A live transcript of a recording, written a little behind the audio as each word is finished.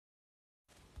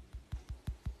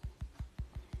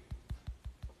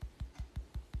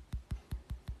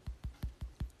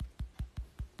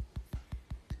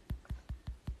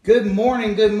Good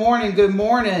morning, good morning, good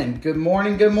morning. Good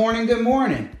morning, good morning, good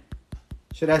morning.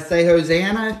 Should I say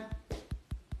Hosanna?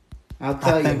 I'll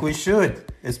tell you. I think we should.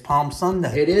 It's Palm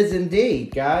Sunday. It is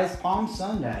indeed, guys. Palm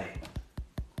Sunday.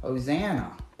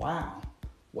 Hosanna. Wow.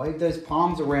 Wave those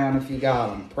palms around if you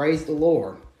got them. Praise the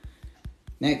Lord.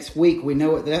 Next week, we know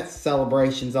what that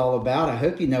celebration's all about. I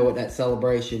hope you know what that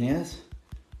celebration is.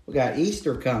 We got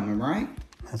Easter coming, right?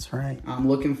 That's right. I'm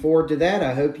looking forward to that.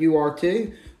 I hope you are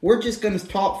too. We're just going to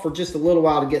talk for just a little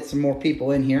while to get some more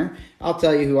people in here. I'll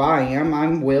tell you who I am.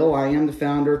 I'm Will. I am the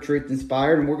founder of Truth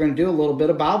Inspired, and we're going to do a little bit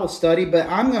of Bible study, but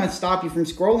I'm going to stop you from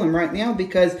scrolling right now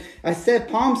because I said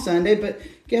Palm Sunday, but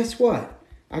guess what?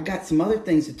 I got some other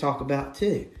things to talk about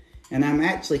too, and I'm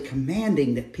actually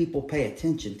commanding that people pay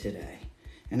attention today,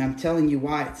 and I'm telling you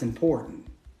why it's important.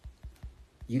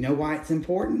 You know why it's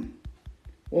important?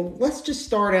 Well, let's just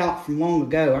start out from long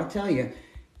ago. I'll tell you,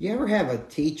 you ever have a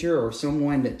teacher or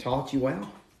someone that taught you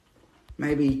well?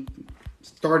 Maybe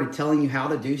started telling you how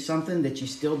to do something that you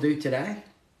still do today?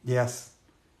 Yes.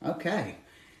 Okay.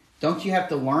 Don't you have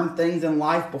to learn things in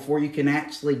life before you can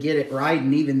actually get it right?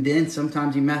 And even then,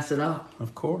 sometimes you mess it up.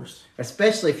 Of course.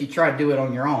 Especially if you try to do it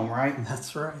on your own, right?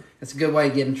 That's right. That's a good way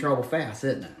to get in trouble fast,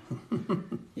 isn't it?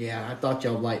 Yeah, I thought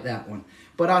y'all like that one.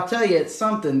 But I'll tell you, it's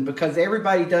something because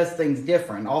everybody does things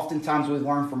different. Oftentimes we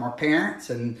learn from our parents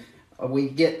and we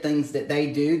get things that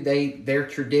they do, their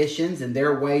traditions and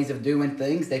their ways of doing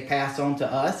things, they pass on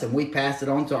to us and we pass it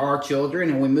on to our children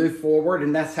and we move forward,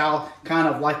 and that's how kind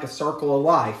of like a circle of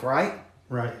life, right?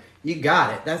 Right. You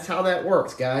got it. That's how that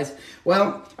works, guys.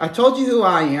 Well, I told you who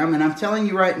I am, and I'm telling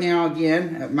you right now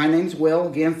again, my name's Will,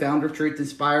 again, founder of Truth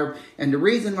Inspired, and the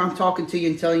reason I'm talking to you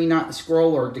and telling you not to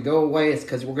scroll or to go away is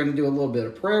because we're going to do a little bit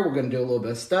of prayer, we're going to do a little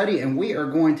bit of study, and we are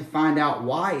going to find out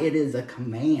why it is a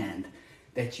command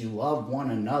that you love one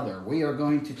another. We are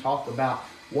going to talk about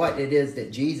what it is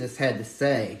that Jesus had to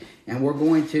say, and we're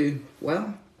going to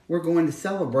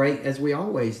celebrate as we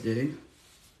always do.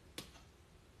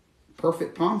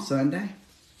 Perfect Palm Sunday.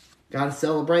 Got to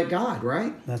celebrate God,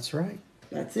 right? That's right.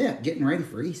 That's it. Getting ready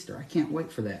for Easter. I can't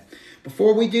wait for that.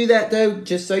 Before we do that, though,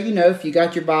 just so you know, if you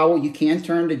got your Bible, you can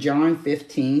turn to John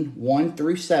 15, 1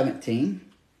 through 17.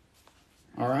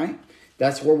 All right?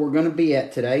 That's where we're going to be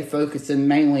at today, focusing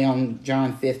mainly on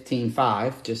John 15,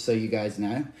 5, just so you guys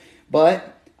know.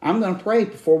 But I'm going to pray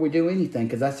before we do anything,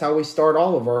 because that's how we start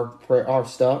all of our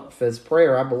stuff as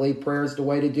prayer. I believe prayer is the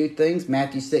way to do things.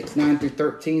 Matthew 6, 9 through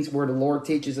 13 is where the Lord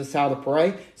teaches us how to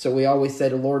pray. So we always say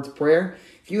the Lord's Prayer.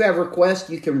 If you have requests,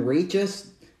 you can reach us.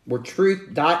 We're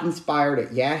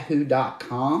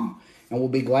truth.inspired@yahoo.com, and we'll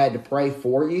be glad to pray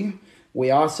for you. We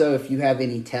also, if you have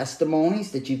any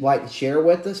testimonies that you'd like to share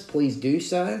with us, please do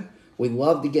so. We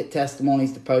love to get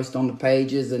testimonies to post on the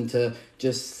pages and to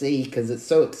just see, because it's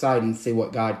so exciting to see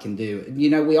what God can do. You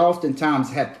know, we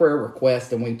oftentimes have prayer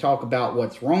requests and we talk about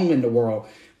what's wrong in the world,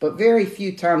 but very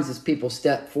few times as people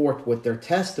step forth with their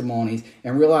testimonies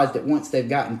and realize that once they've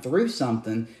gotten through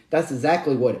something, that's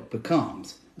exactly what it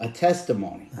becomes, a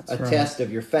testimony, a test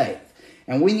of your faith.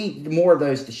 And we need more of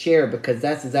those to share, because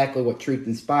that's exactly what Truth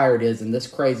Inspired is. In this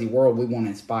crazy world, we want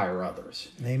to inspire others.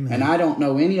 Amen. And I don't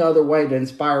know any other way to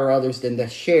inspire others than to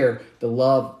share the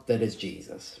love that is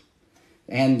Jesus.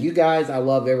 And you guys, I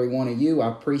love every one of you. I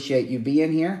appreciate you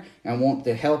being here and want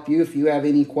to help you. If you have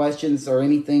any questions or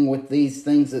anything with these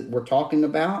things that we're talking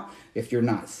about, if you're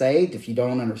not saved, if you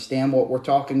don't understand what we're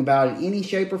talking about in any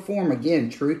shape or form, again,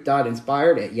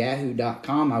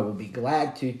 truth.inspired@yahoo.com. I will be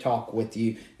glad to talk with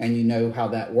you, and you know how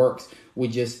that works. We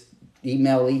just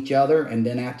email each other, and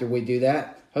then after we do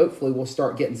that, hopefully we'll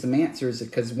start getting some answers,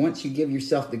 because once you give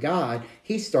yourself to God,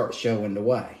 He starts showing the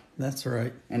way. That's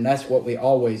right. And that's what we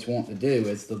always want to do,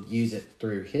 is to use it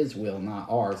through His will, not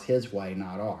ours, His way,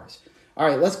 not ours. All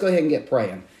right, let's go ahead and get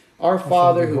praying. Our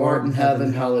Father, who art in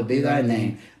heaven, hallowed be thy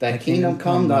name. Thy kingdom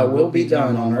come, thy will be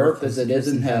done on earth as it is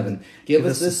in heaven. Give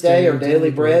us this day our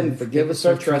daily bread, and forgive us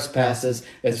our trespasses,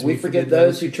 as we forgive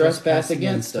those who trespass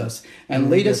against us. And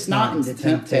lead us not into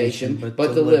temptation,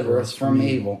 but deliver us from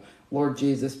evil. Lord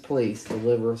Jesus, please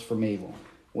deliver us from evil.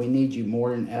 We need you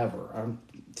more than ever.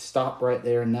 Stop right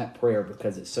there in that prayer,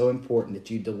 because it's so important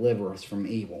that you deliver us from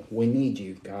evil. We need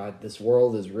you, God. This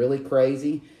world is really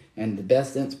crazy, and the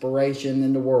best inspiration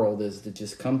in the world is to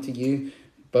just come to you,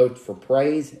 both for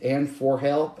praise and for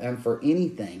help and for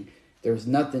anything. There's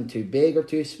nothing too big or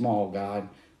too small, God.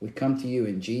 We come to you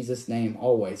in Jesus' name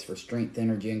always for strength,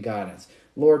 energy, and guidance.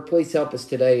 Lord, please help us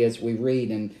today as we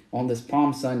read, and on this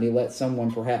Palm Sunday, let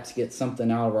someone perhaps get something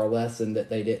out of our lesson that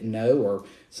they didn't know, or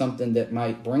something that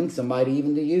might bring somebody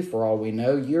even to you for all we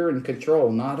know. You're in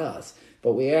control, not us.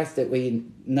 But we ask that we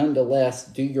nonetheless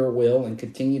do your will and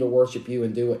continue to worship you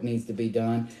and do what needs to be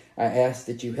done. I ask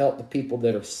that you help the people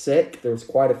that are sick. There's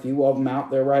quite a few of them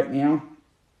out there right now.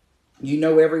 You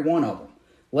know every one of them.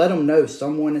 Let them know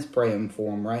someone is praying for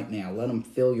them right now. Let them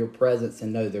feel your presence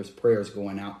and know there's prayers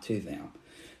going out to them.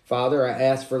 Father, I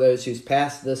ask for those who's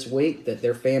passed this week that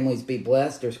their families be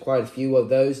blessed. There's quite a few of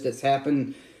those that's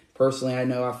happened. Personally, I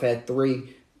know I've had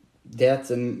 3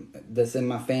 deaths that's in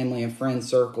my family and friend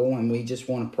circle, and we just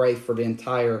want to pray for the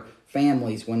entire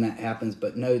families when that happens,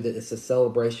 but know that it's a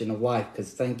celebration of life,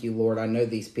 because thank you, Lord, I know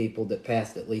these people that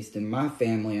passed, at least in my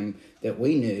family and that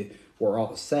we knew, were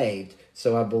all saved.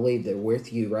 So I believe they're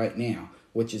with you right now,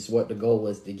 which is what the goal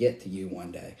is, to get to you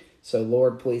one day. So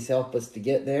Lord, please help us to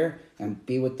get there and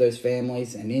be with those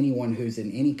families and anyone who's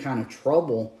in any kind of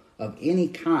trouble of any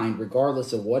kind,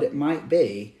 regardless of what it might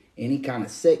be, any kind of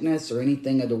sickness or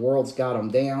anything of the world's got them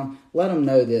down. Let them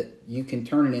know that you can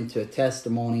turn it into a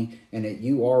testimony and that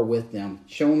you are with them.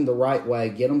 Show them the right way,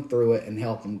 get them through it, and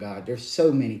help them, God. There's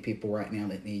so many people right now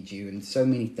that need you and so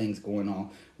many things going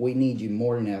on. We need you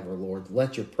more than ever, Lord.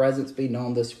 Let your presence be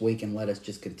known this week and let us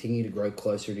just continue to grow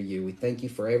closer to you. We thank you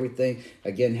for everything.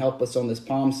 Again, help us on this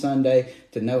Palm Sunday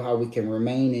to know how we can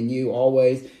remain in you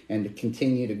always and to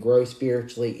continue to grow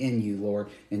spiritually in you, Lord.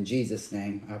 In Jesus'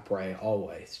 name, I pray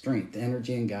always. Strength,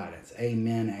 energy, and guidance.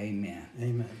 Amen, amen.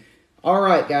 Amen. All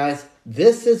right, guys.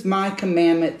 This is my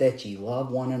commandment, that ye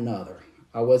love one another.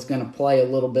 I was going to play a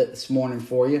little bit this morning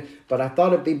for you, but I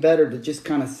thought it'd be better to just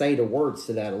kind of say the words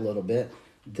to that a little bit.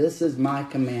 This is my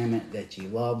commandment, that ye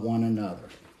love one another,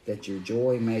 that your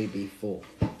joy may be full.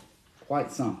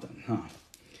 Quite something, huh?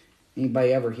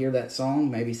 Anybody ever hear that song?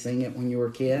 Maybe sing it when you were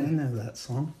a kid? I know that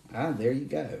song. Ah, there you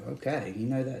go. Okay, you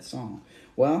know that song.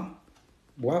 Well,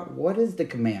 what is the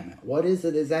commandment? What is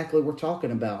it exactly we're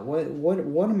talking about?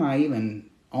 What am I even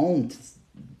on?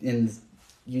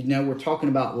 We're talking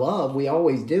about love. We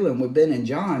always do, and we've been in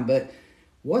John. But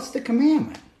what's the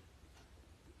commandment?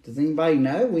 Does anybody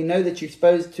know? We know that you're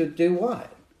supposed to do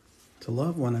what? To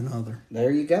love one another.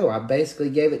 There you go. I basically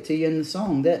gave it to you in the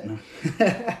song, didn't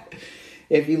I?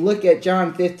 If you look at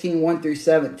John 15, 1 through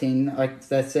 17,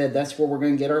 like I said, that's where we're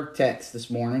going to get our text this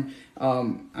morning.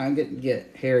 I'm going to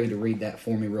get Harry to read that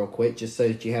for me real quick, just so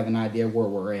that you have an idea where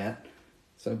we're at.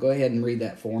 So go ahead and read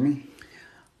that for me.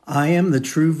 I am the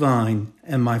true vine,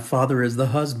 and my Father is the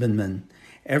husbandman.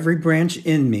 Every branch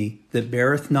in me that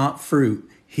beareth not fruit,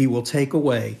 he will take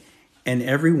away, and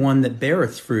every one that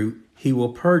beareth fruit, he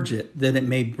will purge it, that it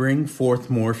may bring forth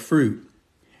more fruit.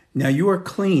 Now you are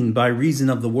clean by reason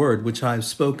of the word which I have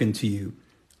spoken to you.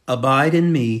 Abide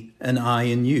in me, and I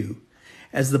in you.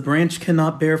 As the branch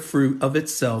cannot bear fruit of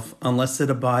itself unless it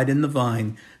abide in the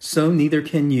vine, so neither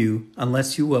can you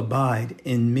unless you abide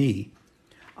in me.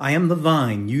 I am the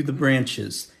vine, you the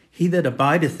branches. He that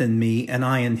abideth in me, and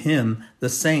I in him, the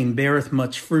same beareth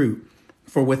much fruit.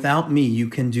 For without me you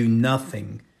can do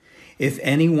nothing. If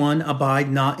any one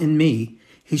abide not in me,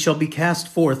 he shall be cast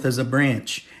forth as a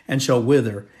branch, and shall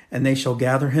wither, and they shall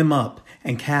gather him up,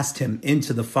 and cast him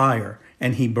into the fire,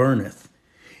 and he burneth.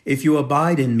 If you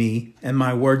abide in me, and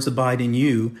my words abide in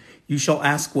you, you shall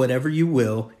ask whatever you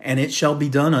will, and it shall be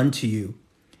done unto you.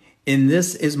 In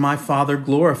this is my Father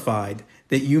glorified,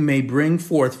 that you may bring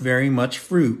forth very much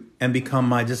fruit, and become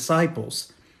my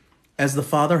disciples. As the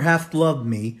Father hath loved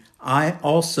me, I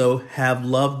also have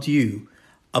loved you.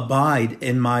 Abide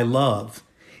in my love.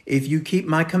 If you keep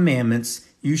my commandments,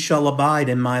 you shall abide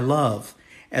in my love,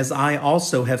 as I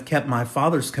also have kept my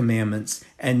Father's commandments,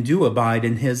 and do abide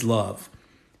in his love.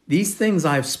 These things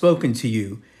I have spoken to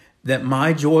you, that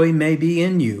my joy may be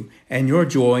in you, and your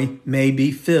joy may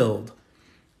be filled.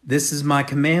 This is my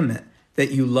commandment,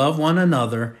 that you love one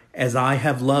another as I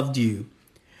have loved you.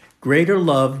 Greater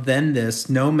love than this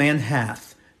no man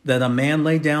hath, that a man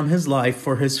lay down his life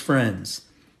for his friends.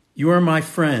 You are my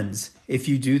friends, if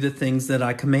you do the things that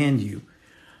I command you.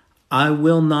 I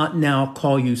will not now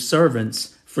call you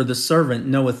servants, for the servant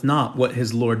knoweth not what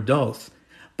his Lord doth.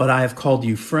 But I have called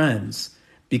you friends,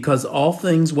 because all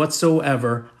things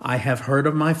whatsoever I have heard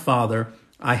of my Father,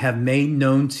 I have made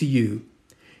known to you.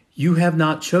 You have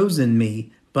not chosen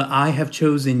me, but I have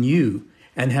chosen you,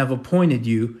 and have appointed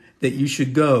you, that you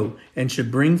should go and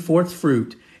should bring forth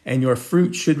fruit, and your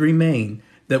fruit should remain,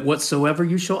 that whatsoever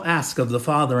you shall ask of the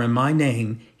Father in my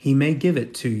name, he may give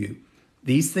it to you.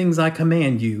 These things I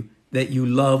command you, that you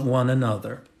love one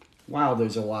another. Wow,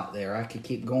 there's a lot there. I could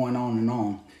keep going on and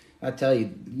on. I tell you,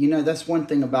 that's one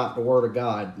thing about the Word of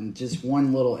God. In just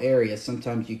one little area,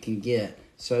 sometimes you can get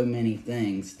so many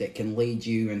things that can lead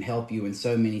you and help you in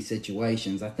so many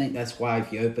situations. I think that's why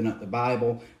if you open up the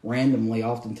Bible randomly,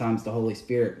 oftentimes the Holy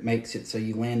Spirit makes it so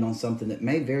you land on something that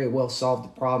may very well solve the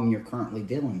problem you're currently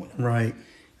dealing with. Right.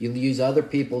 You'll use other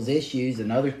people's issues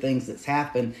and other things that's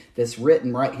happened that's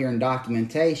written right here in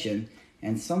documentation,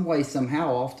 and some way,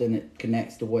 somehow, often it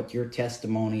connects to what your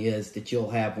testimony is that you'll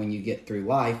have when you get through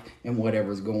life and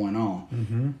whatever's going on.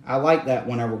 Mm-hmm. I like that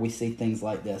whenever we see things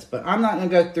like this. But I'm not going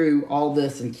to go through all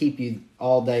this and keep you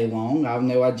all day long. I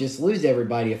know I'd just lose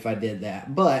everybody if I did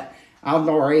that. But I'm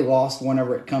already lost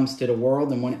whenever it comes to the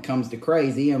world and when it comes to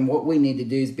crazy. And what we need to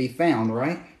do is be found,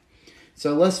 right?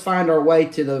 So let's find our way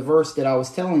to the verse that I was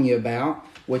telling you about,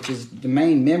 which is the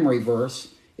main memory verse.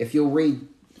 If you'll read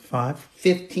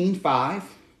 15:5.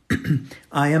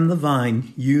 I am the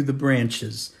vine, you the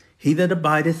branches. He that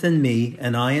abideth in me,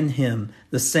 and I in him,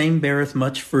 the same beareth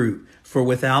much fruit. For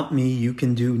without me you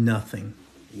can do nothing.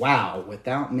 Wow,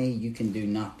 without me you can do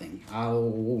nothing.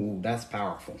 Oh, that's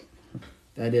powerful.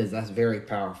 That's very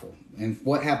powerful. And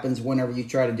what happens whenever you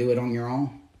try to do it on your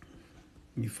own?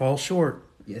 You fall short.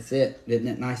 That's it. Isn't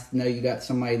it nice to know you got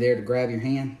somebody there to grab your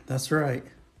hand? That's right.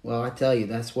 Well, I tell you,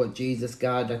 that's what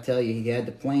God, I tell you, he had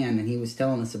the plan, and he was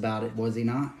telling us about it, was he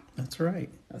not? That's right.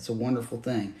 That's a wonderful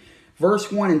thing.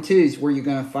 Verse 1 and 2 is where you're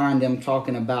going to find them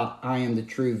talking about, I am the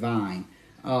true vine.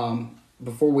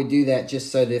 Before we do that,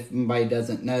 just so that if anybody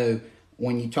doesn't know,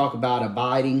 when you talk about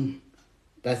abiding,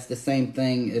 that's the same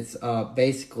thing. It's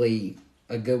basically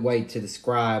a good way to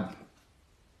describe,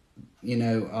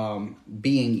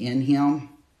 being in him,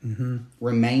 mm-hmm.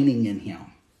 remaining in him.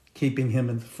 Keeping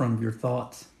him from your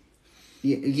thoughts.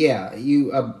 Yeah,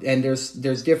 you and there's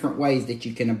different ways that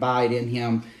you can abide in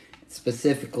him.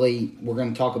 Specifically, we're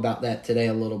going to talk about that today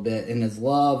a little bit, in his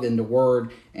love, in the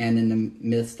word, and in the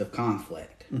midst of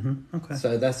conflict. Mm-hmm. Okay.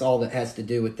 So that's all that has to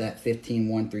do with that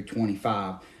 15:1 through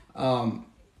 25.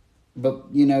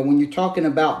 But when you're talking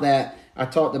about that, I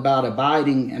talked about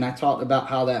abiding, and I talked about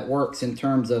how that works in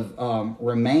terms of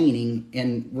remaining.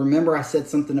 And remember, I said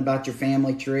something about your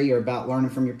family tree or about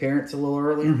learning from your parents a little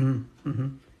earlier. Mm-hmm. Mm-hmm.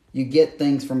 You get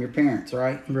things from your parents,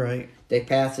 right? Right. They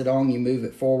pass it on, you move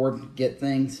it forward, get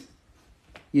things.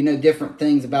 You know different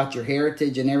things about your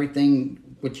heritage and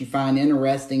everything, which you find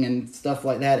interesting and stuff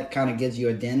like that. It kind of gives you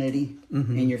identity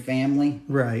mm-hmm. in your family.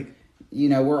 Right.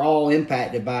 We're all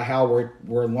impacted by how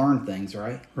we're learn things,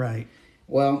 right? Right.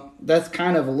 Well, that's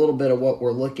kind of a little bit of what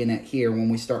we're looking at here when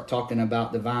we start talking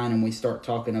about the vine and we start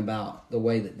talking about the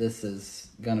way that this is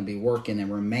going to be working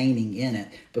and remaining in it.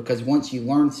 Because once you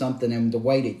learn something, and the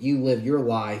way that you live your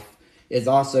life is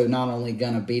also not only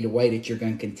going to be the way that you're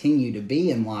going to continue to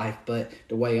be in life, but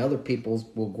the way other people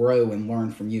will grow and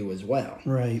learn from you as well.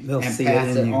 Right. They'll and see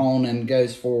pass it on and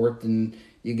goes forth, and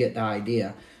you get the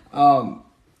idea. I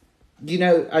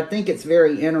think it's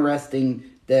very interesting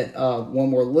that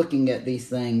when we're looking at these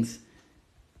things,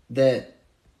 that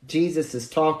Jesus is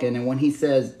talking, and when he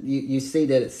says, you see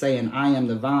that it's saying, I am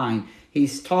the vine,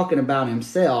 he's talking about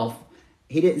himself.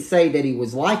 He didn't say that he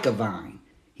was like a vine.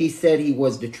 He said he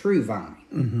was the true vine.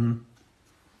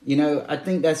 Mm-hmm. I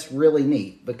think that's really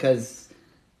neat, because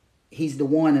he's the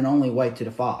one and only way to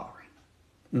the Father.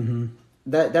 Mm-hmm.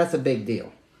 That's a big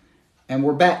deal. And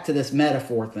we're back to this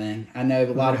metaphor thing. I know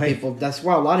a lot of people, that's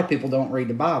why a lot of people don't read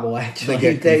the Bible, actually.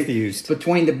 They get confused.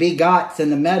 Between the begots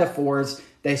and the metaphors,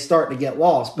 they start to get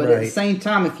lost. But right. at the same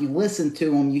time, if you listen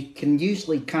to them, you can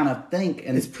usually kind of think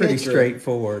and it's pretty picture.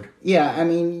 Straightforward. Yeah, I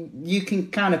mean, you can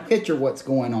kind of picture what's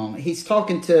going on. He's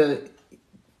talking to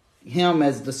him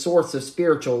as the source of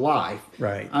spiritual life.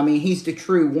 Right. I mean, he's the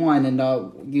true one and,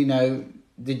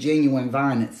 the genuine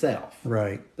vine itself.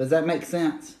 Right. Does that make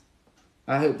sense?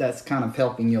 I hope that's kind of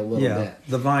helping you a little bit.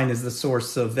 The vine is the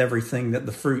source of everything that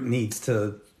the fruit needs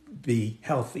to be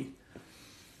healthy.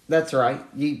 That's right.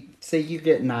 You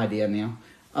get an idea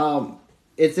now.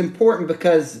 It's important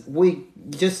because we,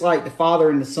 just like the Father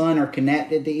and the Son are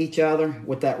connected to each other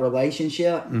with that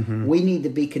relationship, mm-hmm. we need to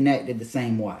be connected the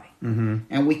same way. Mm-hmm.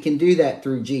 And we can do that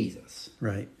through Jesus.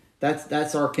 Right.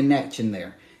 That's our connection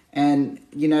there. And,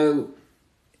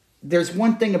 there's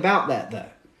one thing about that, though.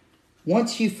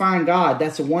 Once you find God,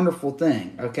 that's a wonderful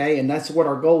thing, okay? And that's what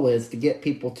our goal is, to get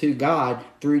people to God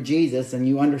through Jesus. And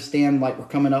you understand, like we're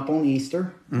coming up on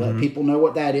Easter. Mm-hmm. Let people know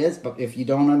what that is. But if you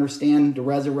don't understand the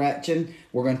resurrection,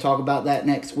 we're going to talk about that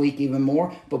next week even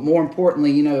more. But more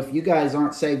importantly, if you guys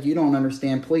aren't saved, you don't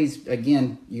understand, please,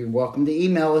 again, you're welcome to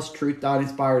email us,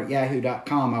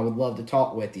 truth.inspired@yahoo.com. I would love to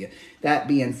talk with you. That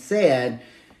being said,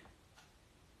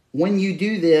 when you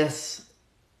do this,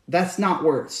 that's not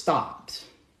where it stops.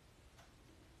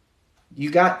 You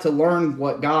got to learn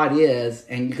what God is,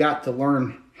 and you got to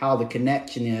learn how the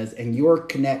connection is, and your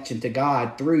connection to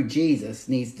God through Jesus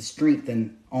needs to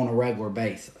strengthen on a regular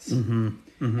basis. Mm-hmm.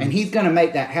 Mm-hmm. And he's going to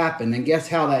make that happen. And guess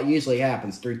how that usually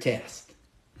happens? Through tests.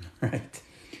 Right.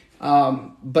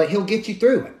 But he'll get you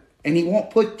through it. And he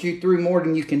won't put you through more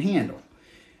than you can handle.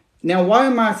 Now, why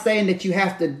am I saying that you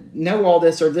have to know all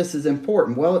this or this is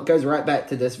important? Well, it goes right back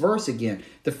to this verse again.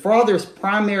 The Father's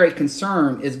primary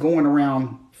concern is going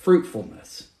around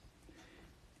fruitfulness.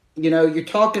 You're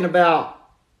talking about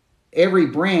every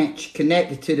branch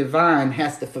connected to the vine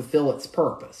has to fulfill its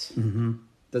purpose. Mm-hmm.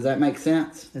 Does that make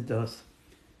sense? It does.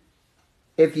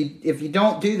 If you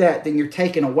don't do that, then you're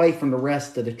taking away from the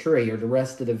rest of the tree or the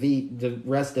rest of the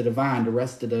rest of the vine, the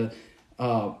rest of the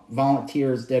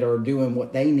volunteers that are doing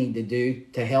what they need to do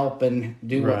to help and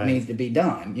do what needs to be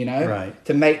done. Right.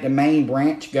 To make the main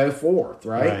branch go forth.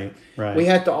 Right. Right. We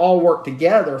have to all work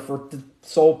together for the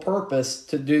sole purpose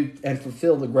to do and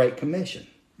fulfill the Great Commission.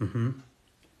 Mm-hmm.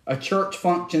 A church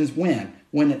functions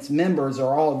when its members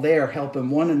are all there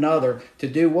helping one another to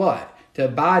do what? To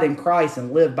abide in Christ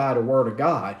and live by the Word of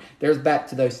God. There's back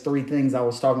to those three things I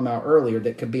was talking about earlier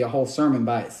that could be a whole sermon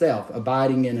by itself.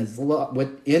 Abiding in His love,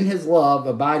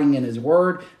 abiding in His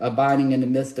Word, abiding in the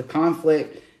midst of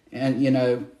conflict, and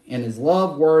in His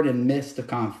love, Word, and midst of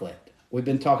conflict. We've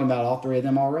been talking about all three of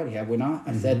them already, have we not?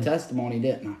 I said testimony,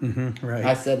 didn't I? Mm-hmm. Right.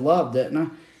 I said love, didn't I?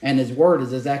 And His Word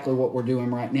is exactly what we're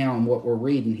doing right now and what we're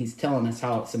reading. He's telling us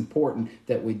how it's important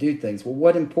that we do things. Well,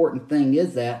 what important thing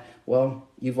is that? Well,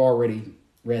 you've already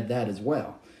read that as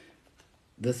well.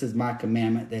 This is my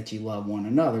commandment, that you love one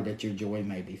another, that your joy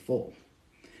may be full.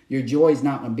 Your joy is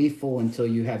not going to be full until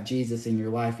you have Jesus in your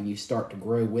life and you start to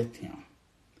grow with Him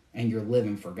and you're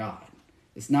living for God.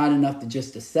 It's not enough to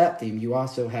just accept Him. You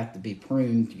also have to be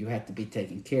pruned. You have to be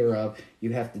taken care of.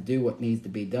 You have to do what needs to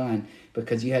be done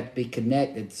because you have to be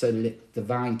connected so that the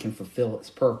vine can fulfill its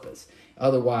purpose.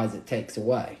 Otherwise, it takes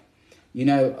away.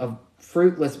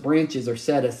 Fruitless branches are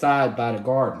set aside by the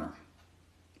gardener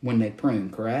when they prune,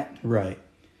 correct? Right.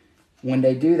 When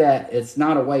they do that, it's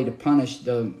not a way to punish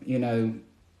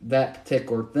that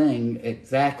particular thing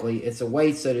exactly. It's a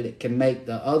way so that it can make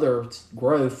the others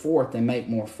grow forth and make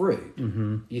more fruit.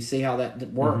 Mm-hmm. You see how that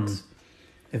works?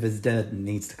 Mm-hmm. If it's dead, it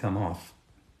needs to come off.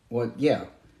 Well, yeah.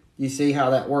 You see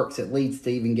how that works? It leads to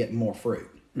even getting more fruit.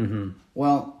 Mm-hmm.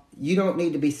 Well, you don't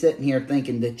need to be sitting here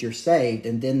thinking that you're saved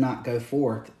and then not go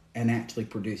forth and actually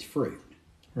produce fruit.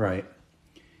 Right.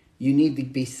 You need to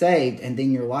be saved, and then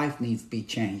your life needs to be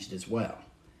changed as well.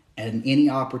 And any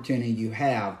opportunity you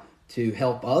have to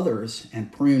help others and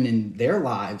prune in their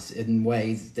lives in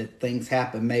ways that things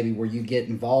happen, maybe where you get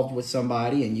involved with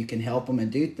somebody and you can help them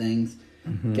and do things,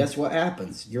 guess what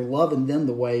happens? You're loving them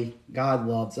the way God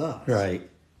loves us. Right.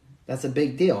 That's a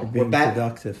big deal. We're back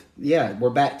productive. Yeah,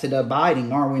 we're back to the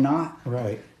abiding, are we not?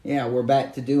 Right. Yeah, we're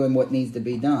back to doing what needs to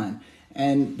be done.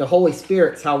 And the Holy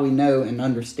Spirit's how we know and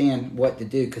understand what to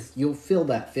do, because you'll feel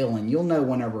that feeling. You'll know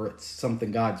whenever it's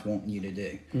something God's wanting you to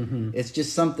do. Mm-hmm. It's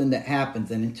just something that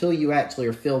happens. And until you actually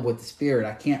are filled with the Spirit,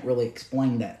 I can't really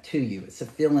explain that to you. It's a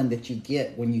feeling that you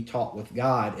get when you talk with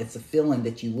God. It's a feeling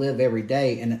that you live every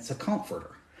day, and it's a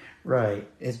comforter. Right.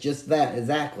 It's just that,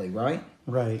 exactly, right?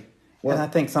 Right. Well, and I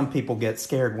think some people get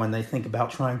scared when they think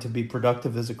about trying to be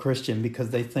productive as a Christian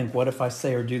because they think, what if I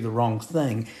say or do the wrong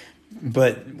thing?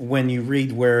 But when you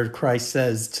read where Christ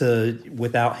says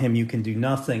without Him you can do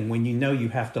nothing, when you know you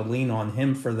have to lean on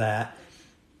Him for that,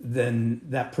 then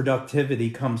that productivity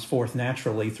comes forth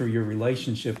naturally through your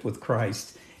relationship with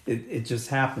Christ. It just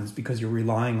happens because you're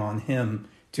relying on Him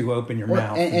to open your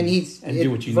mouth and do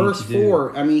what you need to do. Verse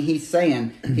 4, he's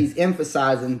saying, he's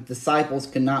emphasizing disciples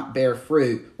cannot bear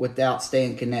fruit without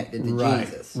staying connected to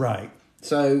Jesus. Right.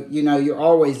 So, you're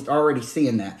always already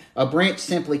seeing that. A branch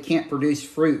simply can't produce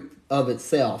fruit of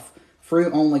itself.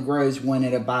 Fruit only grows when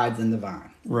it abides in the vine.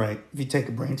 Right. If you take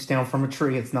a branch down from a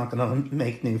tree, it's not going to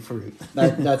make new fruit.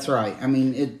 That's right.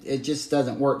 It just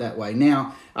doesn't work that way.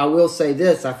 Now, I will say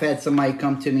this. I've had somebody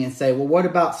come to me and say, well, what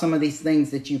about some of these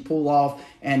things that you pull off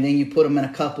and then you put them in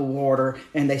a cup of water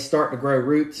and they start to grow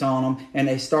roots on them and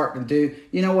they start to do...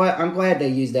 You know what? I'm glad they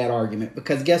used that argument,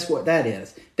 because guess what that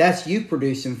is? That's you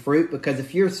producing fruit, because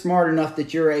if you're smart enough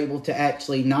that you're able to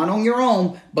actually, not on your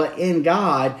own, but in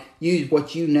God, use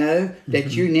what you know,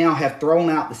 that you now have thrown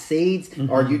out the seeds,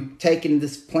 or you've taken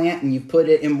this plant and you've put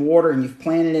it in water and you've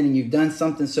planted it and you've done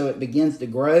something so it begins to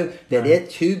grow, that it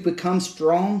too becomes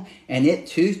strong and it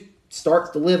too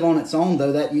starts to live on its own,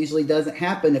 though that usually doesn't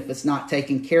happen if it's not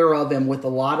taken care of and with a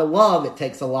lot of love. It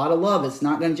takes a lot of love. It's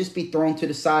not going to just be thrown to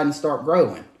the side and start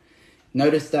growing.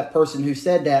 Notice that person who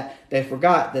said that, they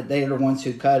forgot that they are the ones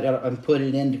who cut it and put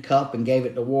it into cup and gave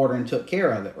it the water and took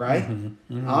care of it, right?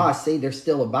 See, they're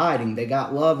still abiding. They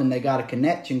got love and they got a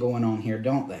connection going on here,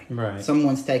 don't they? Right.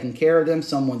 Someone's taking care of them,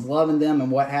 someone's loving them, and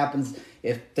what happens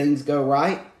if things go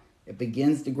right? It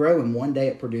begins to grow, and one day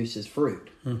it produces fruit.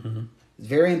 It's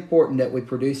very important that we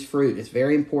produce fruit. It's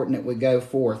very important that we go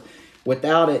forth.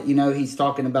 Without it, he's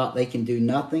talking about they can do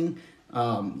nothing.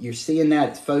 You're seeing that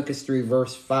it's focused through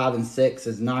verse 5 and 6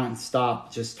 as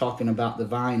non-stop, just talking about the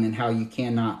vine and how you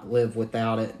cannot live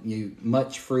without it.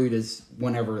 Much fruit is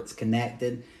whenever it's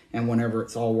connected and whenever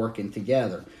it's all working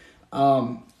together.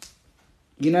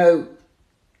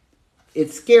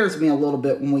 It scares me a little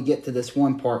bit when we get to this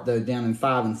one part, though, down in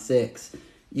 5 and 6.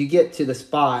 You get to the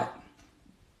spot,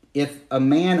 if a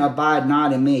man abide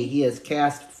not in me, he is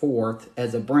cast forth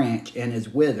as a branch and is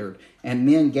withered, and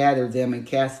men gather them and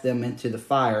cast them into the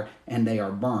fire, and they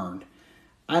are burned.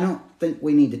 I don't think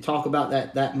we need to talk about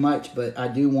that much, but I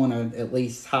do want to at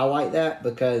least highlight that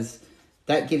because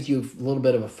that gives you a little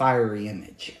bit of a fiery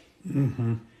image.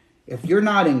 If you're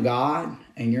not in God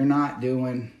and you're not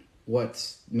doing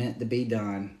what's meant to be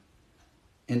done,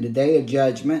 in the day of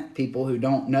judgment, people who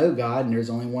don't know God, and there's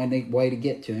only one way to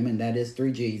get to Him, and that is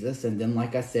through Jesus. And then,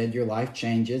 like I said, your life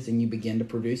changes and you begin to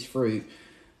produce fruit.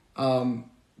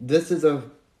 This is a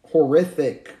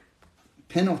horrific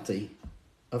penalty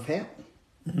of hell.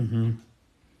 And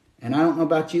I don't know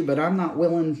about you, but I'm not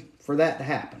willing for that to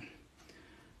happen.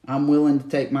 I'm willing to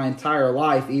take my entire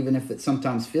life, even if it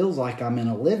sometimes feels like I'm in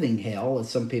a living hell, as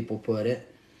some people put it,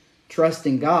 trust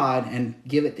in God and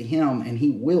give it to Him, and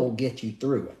He will get you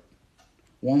through it.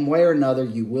 One way or another,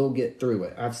 you will get through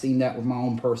it. I've seen that with my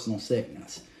own personal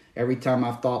sickness. Every time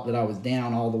I've thought that I was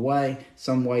down all the way,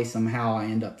 some way, somehow, I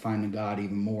end up finding God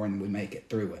even more, and we make it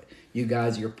through it. You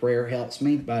guys, your prayer helps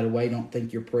me. By the way, don't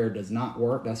think your prayer does not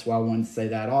work. That's why I wanted to say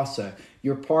that also.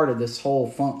 You're part of this whole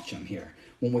function here.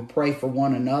 When we pray for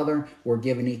one another, we're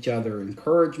giving each other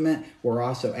encouragement. We're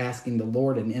also asking the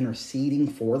Lord and interceding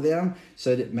for them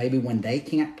so that maybe when they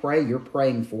can't pray, you're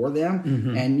praying for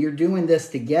them. And you're doing this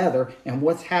together. And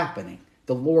what's happening?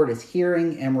 The Lord is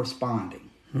hearing and responding.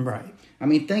 Right. I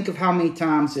mean, think of how many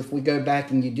times, if we go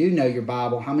back and you do know your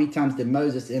Bible, how many times did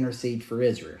Moses intercede for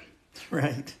Israel?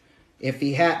 Right. If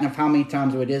he hadn't, of how many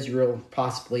times would Israel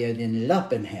possibly have ended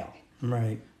up in hell?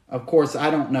 Right. Of course, I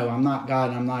don't know. I'm not God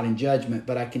and I'm not in judgment,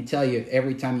 but I can tell you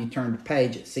every time you turn the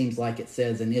page, it seems like it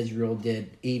says, and Israel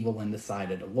did evil in the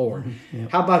sight of the Lord.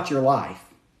 How about your life?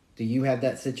 Do you have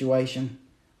that situation?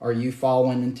 Are you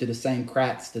falling into the same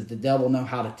cracks? Does the devil know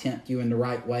how to tempt you in the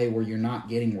right way where you're not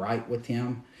getting right with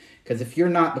him? Because if you're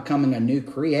not becoming a new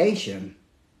creation,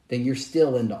 then you're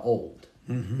still in the old.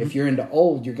 If you're in the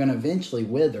old, you're going to eventually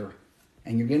wither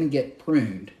and you're going to get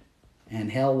pruned,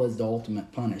 and hell is the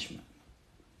ultimate punishment.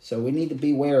 So we need to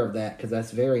be aware of that because that's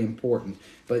very important.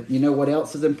 But you know what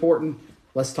else is important?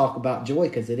 Let's talk about joy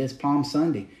because it is Palm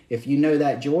Sunday. If you know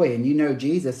that joy and you know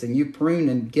Jesus and you prune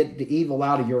and get the evil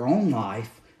out of your own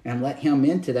life and let Him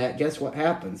into that, guess what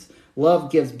happens?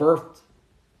 Love gives birth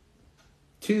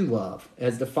to love.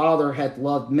 As the Father hath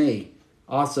loved me,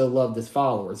 also loved His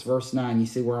followers. Verse 9, you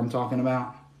see where I'm talking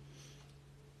about?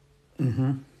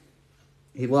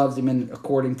 He loves him, and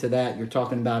according to that, you're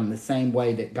talking about in the same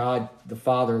way that God the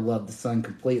Father loved the Son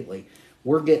completely.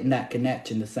 We're getting that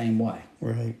connection the same way.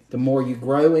 Right. The more you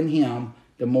grow in Him,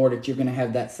 the more that you're going to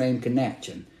have that same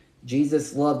connection.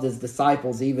 Jesus loved His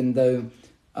disciples even though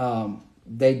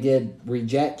they did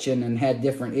rejection and had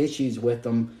different issues with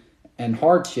them and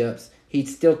hardships. He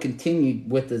still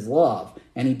continued with His love,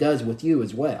 and He does with you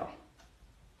as well.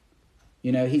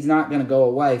 He's not going to go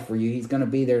away for you. He's going to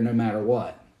be there no matter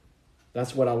what.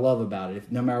 That's what I love about it.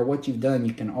 If no matter what you've done,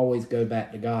 you can always go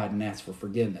back to God and ask for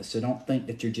forgiveness. So don't think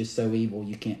that you're just so evil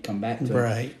you can't come back to Him.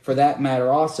 Right. For that matter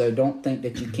also, don't think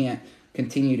that you can't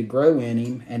continue to grow in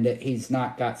Him and that He's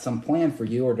not got some plan for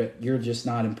you or that you're just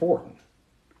not important.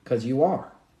 Because you are.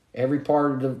 Every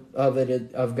part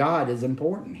of God is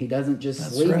important. He doesn't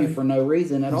just leave you for no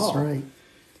reason at all. That's right.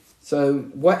 So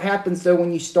what happens though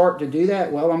when you start to do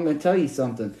that? Well, I'm going to tell you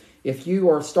something. If you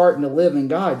are starting to live in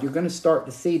God, you're going to start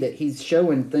to see that He's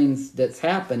showing things that's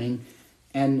happening.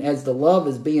 And as the love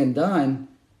is being done,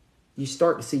 you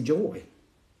start to see joy.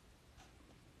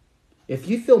 If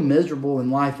you feel miserable in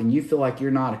life and you feel like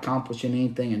you're not accomplishing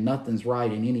anything and nothing's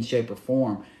right in any shape or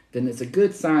form, then it's a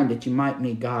good sign that you might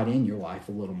need God in your life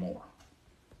a little more.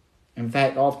 In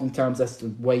fact, oftentimes that's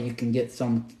the way you can get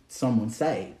someone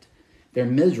saved. They're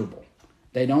miserable.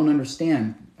 They don't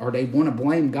understand, or they want to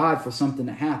blame God for something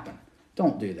that happened.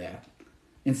 Don't do that.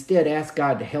 Instead, ask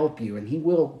God to help you, and he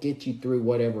will get you through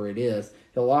whatever it is.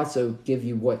 He'll also give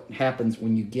you what happens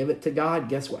when you give it to God.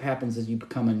 Guess what happens is you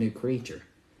become a new creature.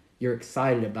 You're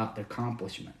excited about the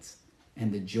accomplishments,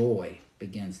 and the joy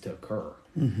begins to occur.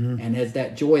 And as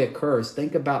that joy occurs,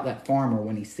 think about that farmer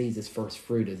when he sees his first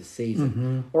fruit of the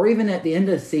season. Or even at the end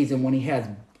of the season when he has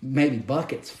maybe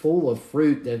buckets full of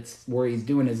fruit, that's where he's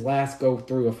doing his last go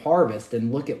through of harvest,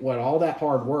 and look at what all that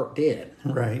hard work did.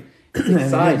 Right. It's And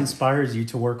exciting. it inspires you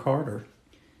to work harder.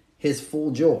 His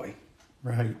full joy.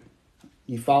 Right.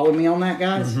 You follow me on that,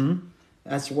 guys?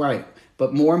 That's right.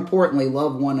 But more importantly,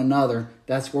 love one another.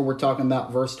 That's where we're talking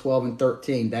about verse 12 and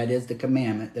 13. That is the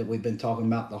commandment that we've been talking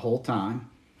about the whole time.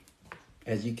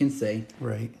 As you can see.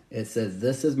 Right. It says,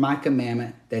 "This is my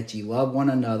commandment, that ye love one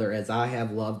another as I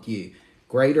have loved you.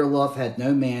 Greater love had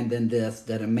no man than this,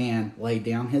 that a man lay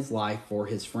down his life for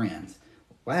his friends."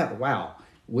 Wow.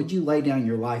 Would you lay down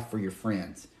your life for your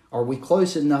friends? Are we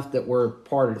close enough that we're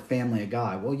part of the family of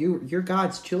God? Well, you're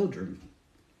God's children.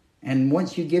 And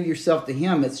once you give yourself to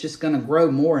him, it's just going to grow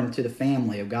more into the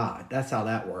family of God. That's how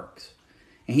that works.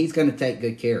 And he's going to take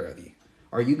good care of you.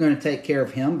 Are you going to take care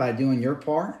of him by doing your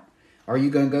part? Are you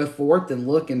going to go forth and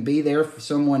look and be there for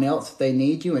someone else if they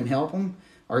need you and help them?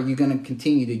 Are you going to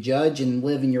continue to judge and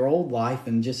live in your old life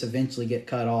and just eventually get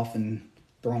cut off and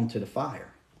thrown to the fire?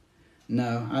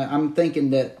 No, I'm thinking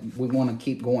that we want to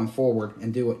keep going forward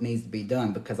and do what needs to be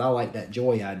done, because I like that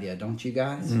joy idea, don't you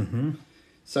guys?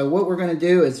 So what we're going to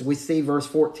do is we see verse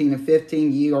 14 and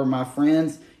 15, "Ye are my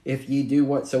friends, if ye do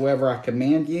whatsoever I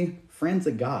command you." Friends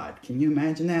of God. Can you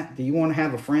imagine that? Do you want to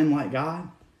have a friend like God?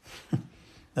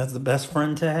 That's the best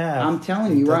friend to have. I'm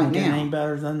telling you right Doesn't get now. any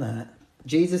better than that.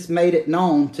 Jesus made it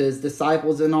known to his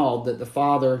disciples and all that the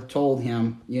Father told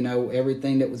him,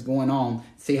 everything that was going on.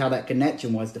 See how that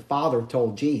connection was. The Father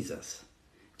told Jesus.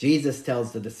 Jesus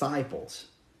tells the disciples.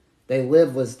 They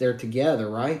was there together,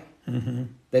 right?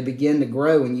 They begin to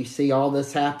grow, and you see all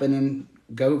this happen and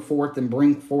go forth and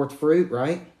bring forth fruit,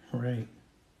 right? Right.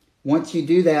 Once you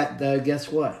do that, though,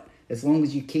 guess what? As long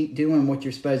as you keep doing what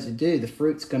you're supposed to do, the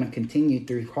fruit's going to continue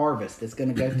through harvest. It's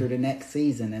going to go through the next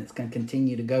season, and it's going to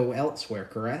continue to go elsewhere,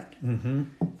 correct?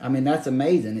 I mean, that's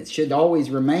amazing. It should always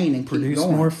remain and keep Produce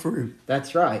going. more fruit.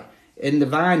 That's right. And the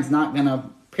vine's not going to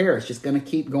perish. It's going to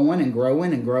keep going and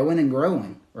growing and growing and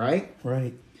growing, right?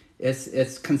 Right.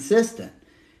 It's consistent.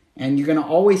 And you're going to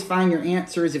always find your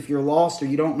answers if you're lost or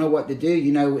you don't know what to do.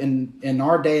 In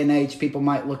our day and age, people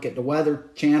might look at the Weather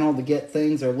Channel to get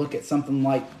things, or look at something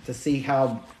like to see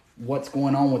what's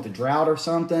going on with the drought or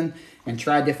something, and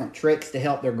try different tricks to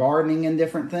help their gardening and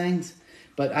different things.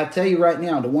 But I tell you right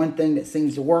now, the one thing that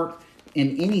seems to work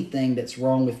in anything that's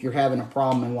wrong, if you're having a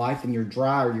problem in life and you're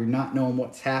dry or you're not knowing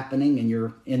what's happening and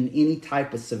you're in any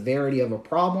type of severity of a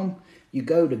problem, you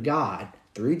go to God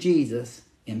through Jesus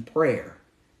in prayer.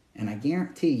 And I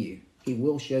guarantee you, he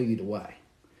will show you the way.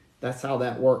 That's how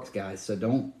that works, guys. So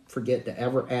don't forget to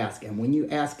ever ask. And when you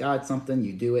ask God something,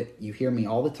 you do it. You hear me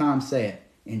all the time say it,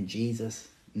 in Jesus'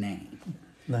 name.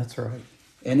 That's right.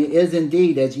 And it is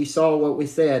indeed, as you saw what we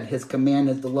said, his command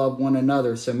is to love one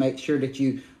another. So make sure that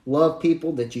you love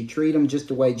people, that you treat them just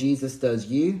the way Jesus does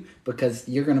you, because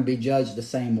you're going to be judged the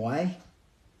same way.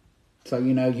 So,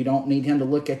 you don't need him to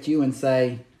look at you and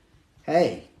say,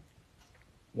 "Hey,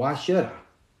 why should I?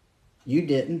 You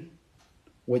didn't."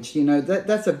 Which,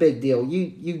 that's a big deal.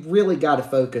 You really got to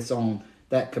focus on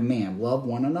that command. Love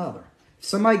one another. If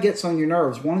somebody gets on your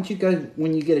nerves, why don't you go,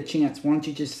 when you get a chance, why don't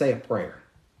you just say a prayer?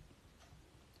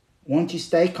 Why don't you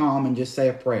stay calm and just say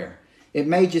a prayer? It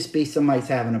may just be somebody's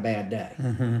having a bad day.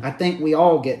 I think we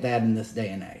all get that in this day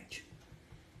and age.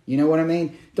 You know what I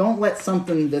mean? Don't let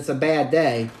something that's a bad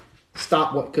day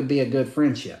stop what could be a good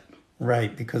friendship.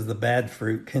 Right, because the bad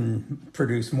fruit can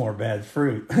produce more bad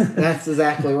fruit. That's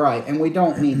exactly right. And we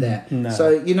don't need that. No.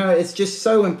 So, it's just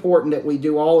so important that we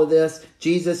do all of this.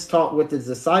 Jesus talked with his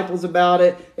disciples about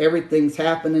it. Everything's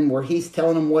happening where he's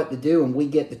telling them what to do, and we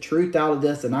get the truth out of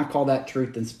this, and I call that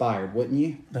truth inspired, wouldn't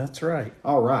you? That's right.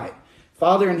 All right.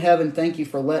 Father in heaven, thank you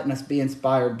for letting us be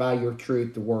inspired by your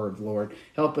truth, the word, Lord.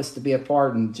 Help us to be a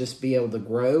part and just be able to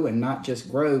grow, and not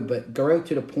just grow, but grow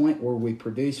to the point where we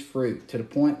produce fruit, to the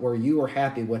point where you are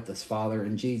happy with us, Father,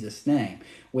 in Jesus' name.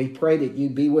 We pray that you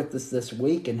be with us this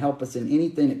week and help us in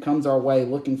anything that comes our way,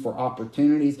 looking for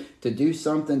opportunities to do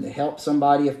something, to help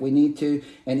somebody if we need to,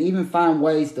 and even find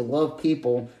ways to love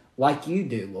people like you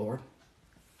do, Lord.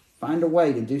 Find a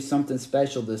way to do something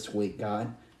special this week,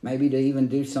 God. Maybe to even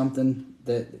do something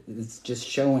that is just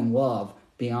showing love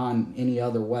beyond any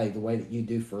other way, the way that you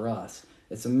do for us.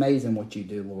 It's amazing what you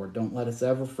do, Lord. Don't let us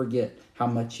ever forget how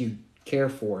much you care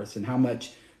for us and how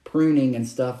much pruning and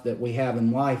stuff that we have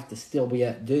in life to still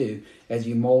yet do as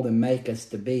you mold and make us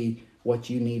to be what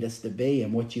you need us to be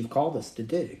and what you've called us to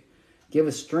do. Give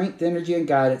us strength, energy, and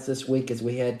guidance this week as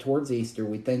we head towards Easter.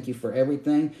 We thank you for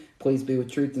everything. Please be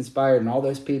with Truth Inspired and all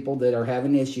those people that are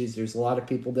having issues. There's a lot of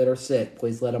people that are sick.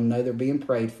 Please let them know they're being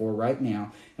prayed for right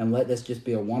now. And let this just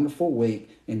be a wonderful week.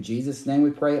 In Jesus' name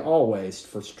we pray always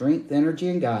for strength, energy,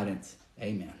 and guidance.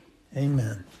 Amen.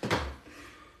 Amen.